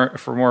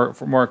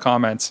more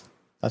comments.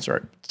 That's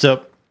right.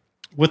 So,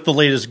 with the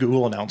latest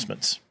Google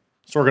announcements,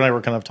 Sorg and I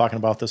were kind of talking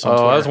about this on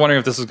Twitter. I was wondering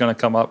if this is going to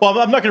come up. Well,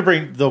 I'm not going to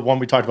bring the one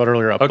we talked about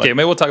earlier up. Okay,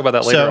 maybe we'll talk about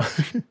that later.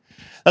 So,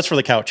 that's for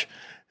the couch.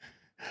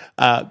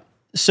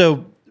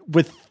 So,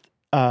 with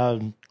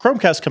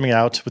Chromecast coming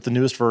out with the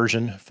newest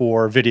version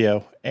for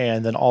video,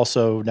 and then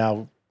also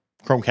now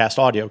Chromecast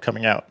audio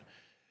coming out,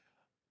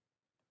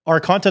 our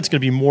content's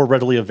going to be more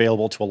readily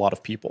available to a lot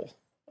of people,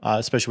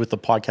 especially with the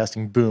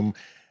podcasting boom.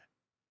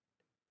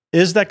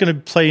 Is that going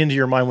to play into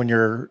your mind when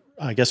you're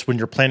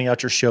planning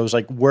out your shows,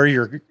 like where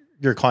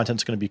your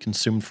content's going to be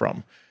consumed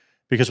from?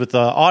 Because with the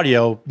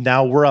audio,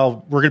 now we're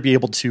going to be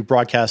able to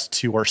broadcast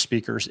to our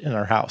speakers in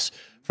our house.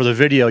 For the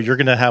video, you're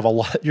going to have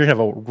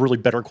a really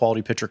better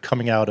quality picture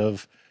coming out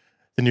of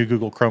the new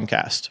Google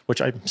Chromecast,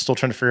 which I'm still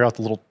trying to figure out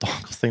the little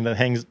dongle thing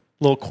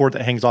little cord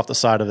that hangs off the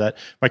side of that.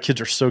 My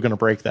kids are so going to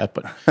break that,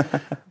 but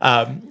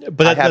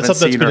that's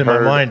something that's been in my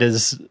mind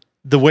is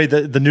the way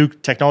the new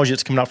technology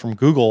that's coming out from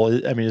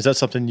Google. I mean, is that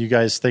something you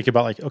guys think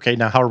about? Like, okay,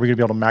 now how are we going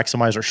to be able to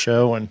maximize our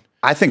show? And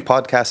I think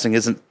podcasting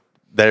isn't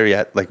there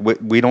yet. Like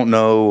we don't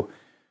know.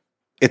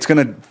 It's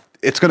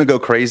gonna go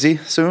crazy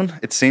soon.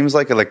 It seems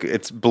like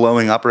it's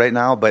blowing up right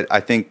now, but I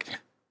think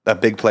a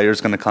big player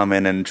is going to come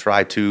in and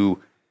try to.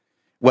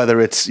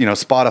 Whether it's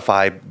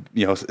Spotify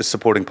is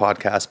supporting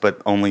podcasts,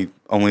 but only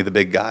the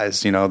big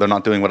guys. They're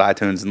not doing what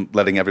iTunes and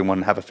letting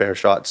everyone have a fair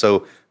shot.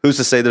 So who's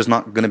to say there's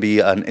not going to be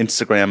an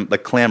Instagram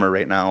like Clamor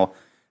right now,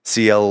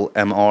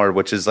 CLMR,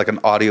 which is like an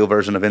audio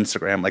version of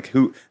Instagram. Like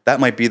that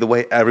might be the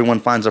way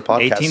everyone finds their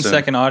podcast.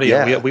 18-second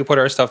audio. Yeah. We put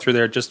our stuff through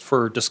there just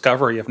for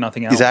discovery, if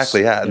nothing else.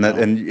 Exactly. Yeah,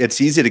 and it's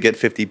easy to get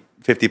 50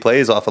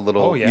 plays off a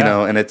little. Oh,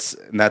 yeah. And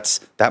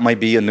that might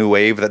be a new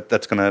wave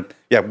that's gonna.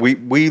 Yeah,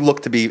 we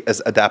look to be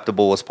as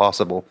adaptable as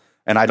possible,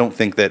 and I don't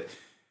think that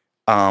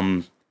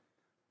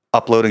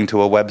uploading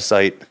to a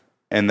website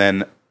and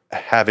then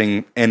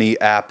having any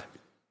app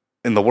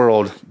in the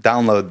world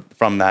download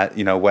from that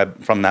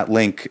from that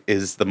link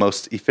is the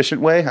most efficient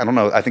way. I don't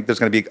know. I think there's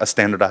going to be a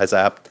standardized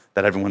app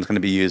that everyone's going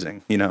to be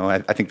using. I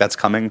think that's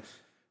coming.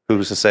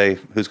 Who's to say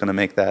who's going to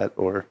make that?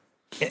 Or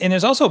And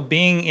there's also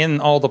being in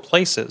all the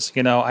places.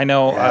 You know, I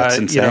know, it's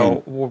insane.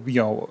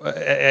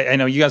 I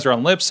know you guys are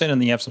on Libsyn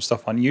and then you have some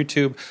stuff on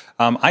YouTube.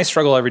 I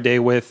struggle every day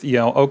with,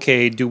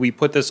 okay, do we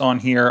put this on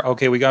here?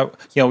 Okay, we got,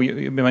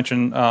 you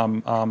mentioned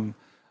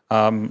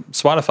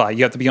Spotify.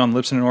 You have to be on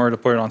Libsyn in order to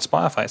put it on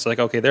Spotify. So like,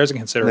 okay, there's a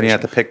consideration. Then you have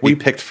to pick. We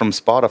picked from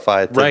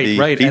Spotify to be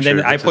right. featured, And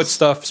then I put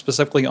stuff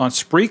specifically on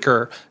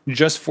Spreaker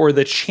just for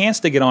the chance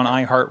to get on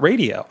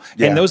iHeartRadio.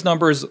 Yeah. And those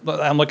numbers,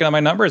 I'm looking at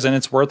my numbers, and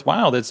it's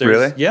worthwhile.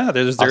 Really? Yeah.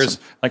 There's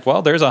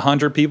Awesome. there's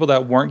 100 people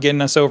that weren't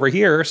getting us over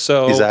here.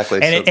 So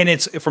Exactly. And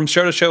it's from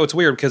show to show. It's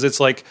weird because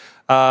it's like.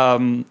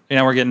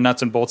 We're getting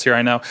nuts and bolts here,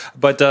 I know.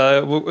 But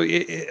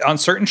on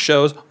certain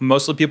shows,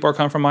 most of the people are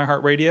coming from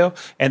iHeartRadio,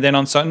 and then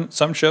on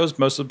some shows,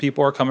 most of the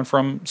people are coming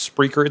from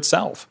Spreaker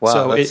itself. Wow,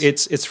 so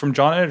it's from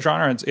genre to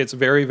genre. It's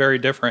very, very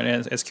different,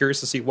 and it's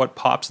curious to see what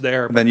pops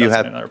there. And then you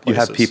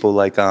have people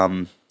like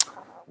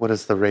what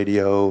is the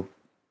radio,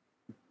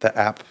 the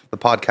app, the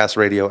podcast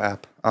radio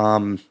app?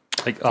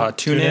 Like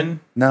TuneIn.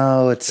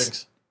 No,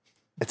 it's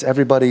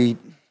everybody.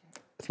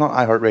 It's not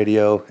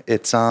iHeartRadio.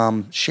 It's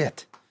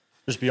shit.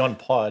 Just Beyond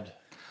Pod.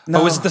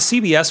 No. Oh, is it the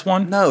CBS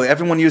one? No,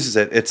 everyone uses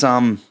it. It's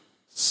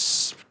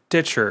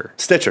Stitcher.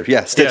 Stitcher.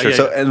 Yeah.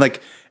 So and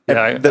like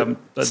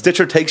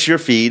Stitcher takes your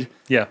feed,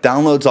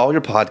 downloads all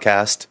your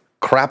podcast,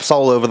 craps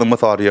all over them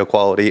with audio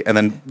quality,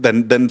 and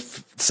then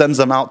sends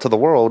them out to the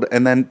world.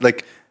 And then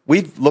like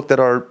we've looked at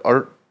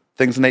our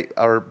things and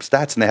our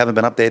stats, and they haven't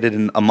been updated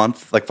in a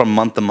month, like from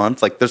month to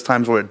month. Like there's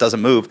times where it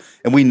doesn't move,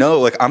 and we know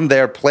like I'm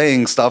there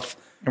playing stuff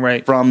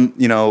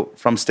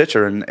from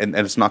Stitcher, and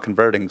it's not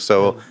converting.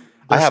 So.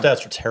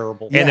 Stats are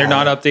terrible. And they're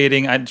not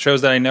updating.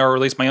 Shows that I know are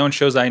released. My own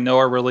shows that I know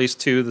are released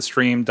to the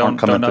stream don't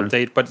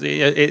update. But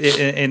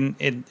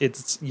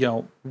it's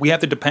we have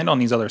to depend on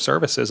these other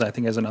services. I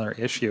think is another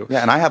issue.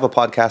 Yeah, and I have a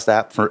podcast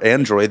app for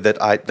Android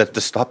that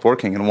just stopped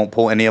working and won't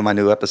pull any of my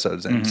new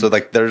episodes in. Mm-hmm. So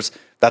like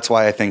that's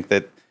why I think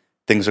that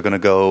things are going to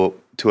go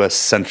to a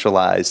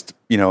centralized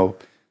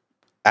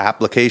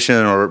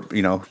application or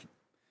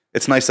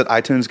It's nice that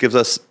iTunes gives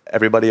us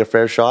everybody a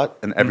fair shot,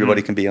 and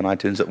everybody can be on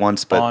iTunes at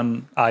once. But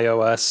on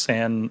iOS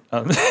and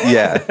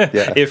yeah,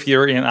 if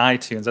you're in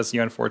iTunes, that's the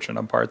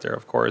unfortunate part there,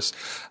 of course.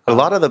 A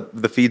lot of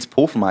the feeds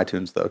pull from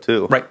iTunes though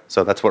too, right?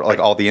 So that's what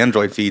all the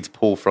Android feeds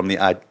pull from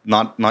the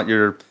not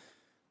your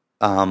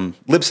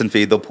Libsyn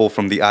feed. They'll pull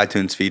from the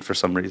iTunes feed for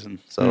some reason.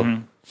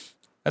 So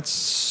that's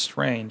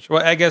strange.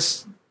 Well, I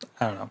guess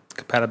I don't know,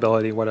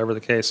 compatibility, whatever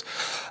the case.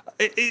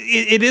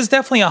 It is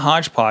definitely a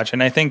hodgepodge,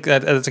 and I think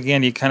that's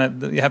again you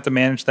have to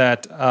manage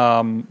that.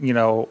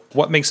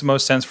 What makes the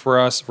most sense for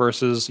us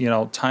versus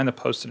time to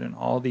post it in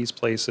all these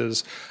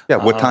places. Yeah,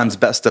 what time's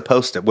best to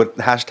post it? What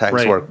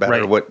hashtags work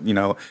better? What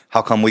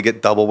how come we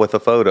get double with a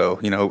photo?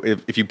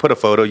 If you put a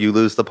photo, you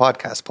lose the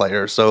podcast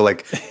player. So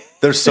like,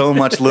 there's so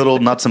much little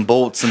nuts and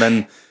bolts, and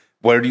then.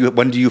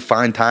 When do you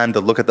find time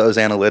to look at those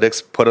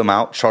analytics, put them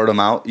out, chart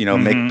them out,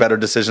 make better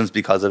decisions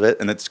because of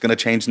it, and it's going to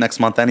change next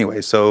month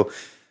anyway. So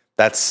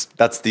that's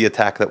the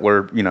attack that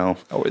we're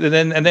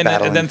and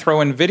then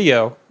throw in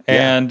video.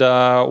 Yeah.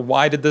 And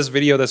why did this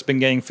video that's been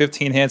getting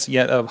 15 hits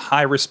yet of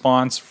high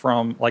response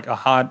from like a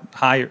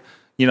high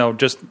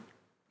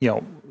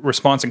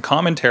response and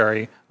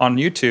commentary on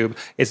YouTube,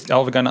 it's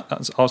all of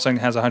a sudden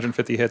has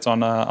 150 hits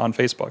on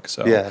Facebook.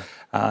 So yeah.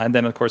 And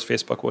then of course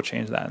Facebook will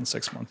change that in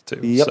 6 months too.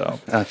 Yep. So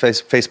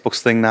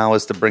Facebook's thing now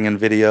is to bring in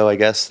video. I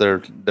guess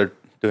they're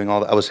doing all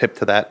that. I was hip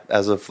to that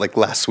as of like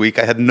last week.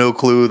 I had no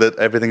clue that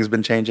everything's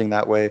been changing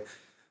that way.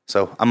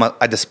 So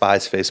I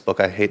despise Facebook.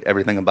 I hate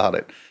everything about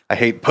it. I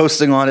hate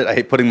posting on it. I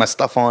hate putting my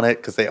stuff on it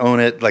because they own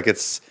it. Like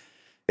it's.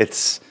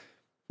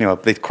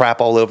 They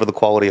crap all over the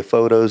quality of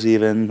photos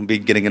even. I'll be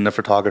getting into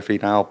photography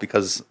now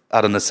because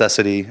out of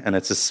necessity, and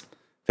it's just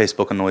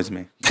Facebook annoys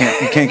me.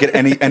 You can't get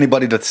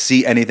anybody to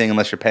see anything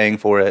unless you're paying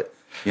for it.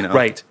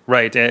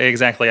 Right,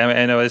 exactly.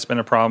 I know it's been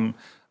a problem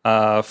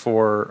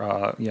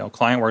for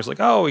client work. It's like,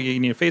 oh, you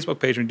need a Facebook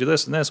page and do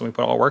this and this, and we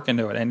put all work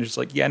into it, and it's just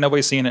like, yeah,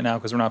 nobody's seeing it now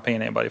because we're not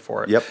paying anybody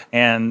for it. Yep.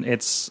 And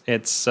it's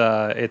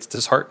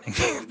disheartening,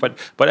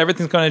 but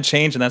everything's going to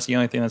change, and that's the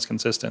only thing that's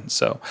consistent.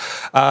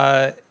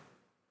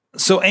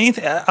 So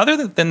anything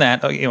other than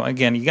that,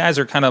 again, you guys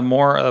are kind of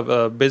more of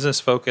a business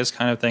focused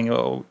kind of thing.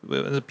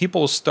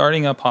 People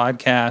starting a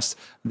podcast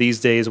these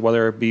days,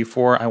 whether it be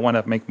for I want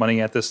to make money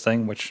at this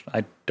thing, which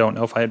I don't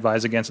know if I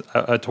advise against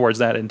towards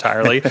that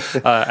entirely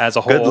as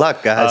a whole. Good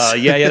luck,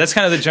 guys. Yeah, that's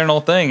kind of the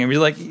general thing. And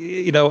you're like,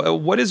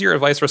 what is your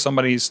advice for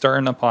somebody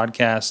starting a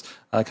podcast,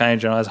 kind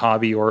of general as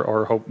hobby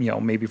or hope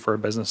maybe for a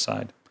business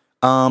side?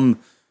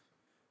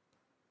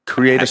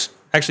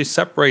 Actually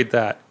separate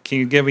that. Can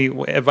you give me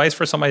advice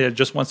for somebody that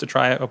just wants to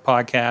try a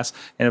podcast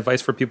and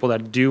advice for people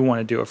that do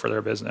want to do it for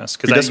their business?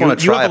 Because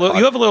you have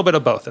a little bit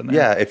of both in there.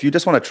 Yeah, if you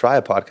just want to try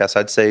a podcast,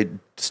 I'd say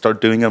start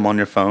doing them on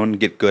your phone,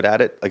 get good at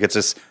it. Like it's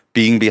just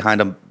being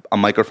behind a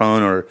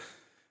microphone or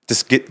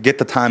just get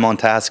the time on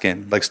task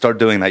in. Like start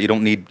doing that. You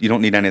don't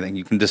need anything.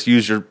 You can just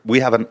use we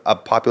have a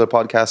popular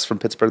podcast from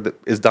Pittsburgh that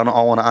is done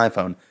all on an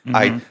iPhone. Mm-hmm.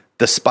 I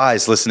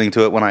despise listening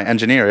to it when I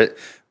engineer it,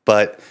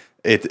 but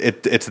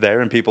it's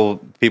there, and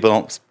people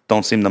don't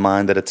seem to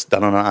mind that it's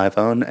done on an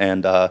iPhone.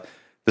 And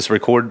just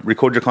record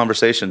your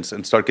conversations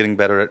and start getting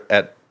better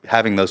at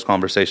having those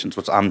conversations,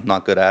 which I'm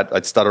not good at. I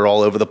stutter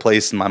all over the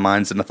place, and my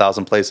mind's in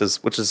 1,000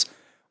 places, which is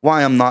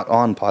why I'm not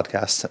on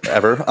podcasts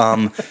ever.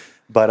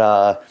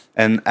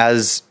 And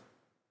as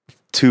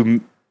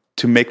to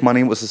make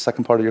money was the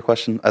second part of your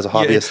question, as a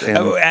hobbyist. Yeah.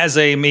 And as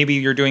a, maybe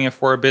you're doing it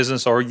for a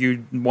business, or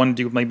you want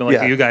to do maybe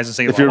like you guys and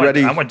say, if you're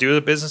ready, I want to do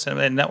the business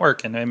and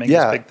network and make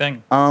this big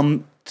thing.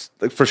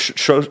 For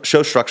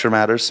show structure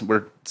matters.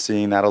 We're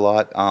seeing that a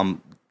lot.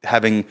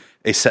 Having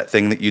a set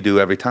thing that you do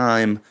every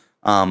time,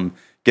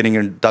 getting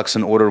your ducks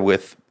in order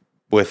with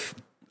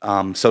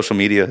social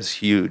media is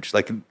huge.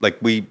 Like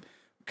we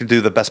could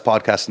do the best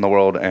podcast in the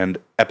world, and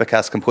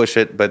Epicast can push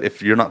it, but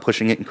if you're not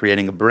pushing it and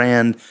creating a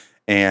brand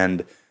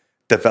and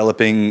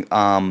developing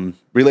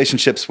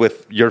relationships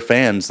with your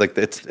fans, like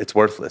it's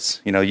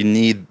worthless. You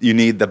need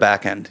the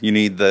back end. You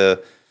need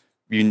the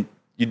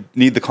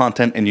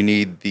content, and you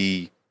need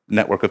the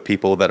network of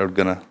people that are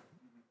gonna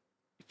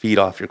feed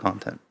off your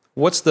content.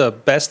 What's the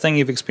best thing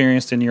you've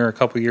experienced in your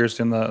couple of years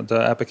in the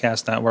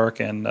Epicast network,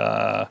 and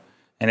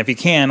if you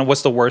can,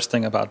 what's the worst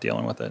thing about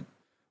dealing with it?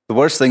 The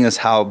worst thing is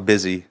how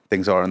busy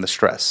things are and the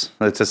stress.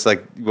 It's just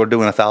like we're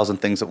doing 1,000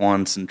 things at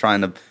once and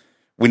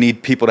we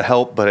need people to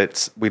help,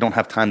 but we don't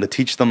have time to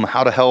teach them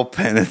how to help,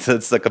 and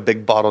it's like a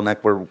big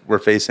bottleneck we're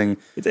facing.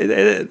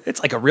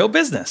 It's like a real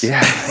business.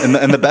 Yeah,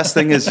 and the best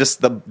thing is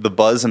just the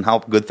buzz and how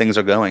good things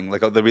are going.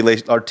 Like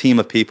our team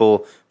of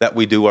people that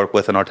we do work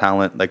with and our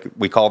talent, like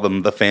we call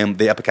them the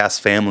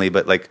Epicast family,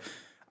 but like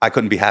I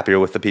couldn't be happier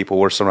with the people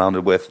we're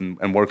surrounded with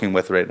and working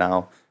with right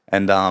now.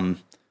 And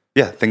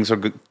things are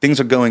good. Things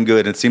are going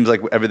good. It seems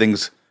like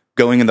everything's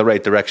going in the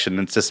right direction.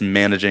 It's just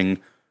managing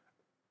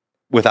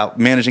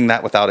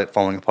that without it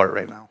falling apart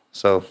right now.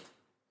 So,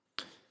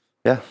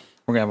 yeah.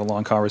 We're going to have a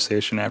long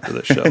conversation after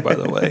the show, by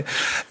the way.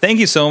 Thank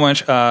you so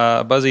much,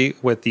 Buzzy,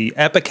 with the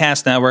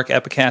Epicast Network,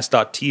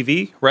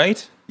 epicast.tv,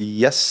 right?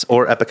 Yes,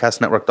 or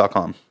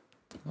epicastnetwork.com.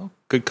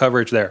 Good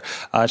coverage there.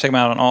 Check them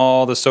out on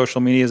all the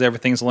social medias.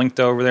 Everything's linked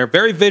over there.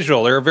 Very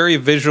visual. They're a very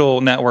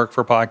visual network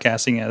for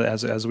podcasting,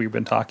 as we've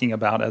been talking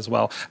about as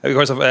well. Of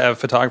course, a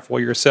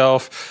photographer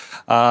yourself.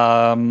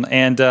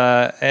 And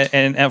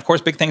of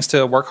course, big thanks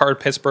to Work Hard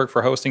Pittsburgh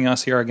for hosting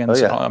us here again.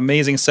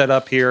 Amazing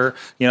setup here.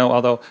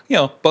 Although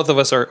both of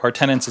us are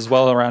tenants as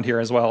well around here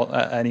as well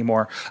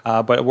anymore.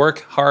 But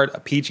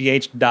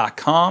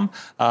workhardpgh.com.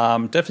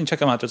 Definitely check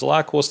them out. There's a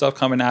lot of cool stuff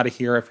coming out of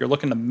here. If you're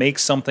looking to make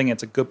something,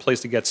 it's a good place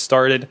to get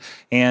started.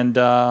 And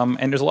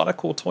there's a lot of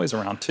cool toys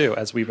around too,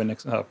 as we've been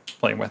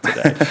playing with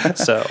today.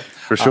 So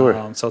for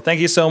sure. So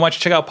thank you so much.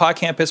 Check out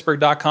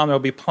podcamppittsburgh.com. There'll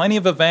be plenty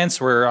of events.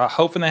 We're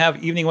hoping to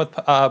have Evening with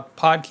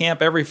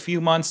PodCamp every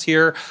few months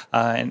here,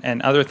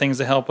 and other things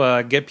to help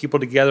get people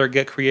together,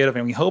 get creative.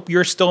 And we hope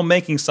you're still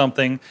making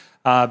something.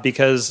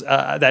 Because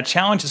that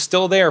challenge is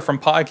still there from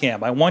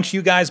PodCamp. I want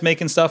you guys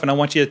making stuff, and I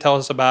want you to tell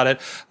us about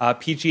it.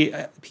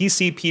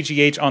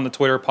 PCPGH on the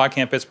Twitter,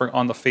 PodCamp Pittsburgh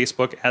on the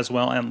Facebook as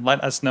well, and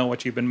let us know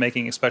what you've been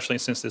making, especially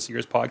since this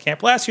year's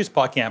PodCamp, last year's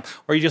PodCamp,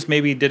 or you just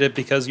maybe did it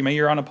because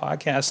you're on a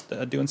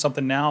podcast doing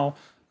something now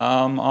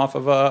off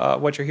of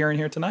what you're hearing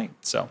here tonight.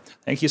 So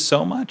thank you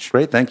so much.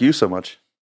 Great. Thank you so much.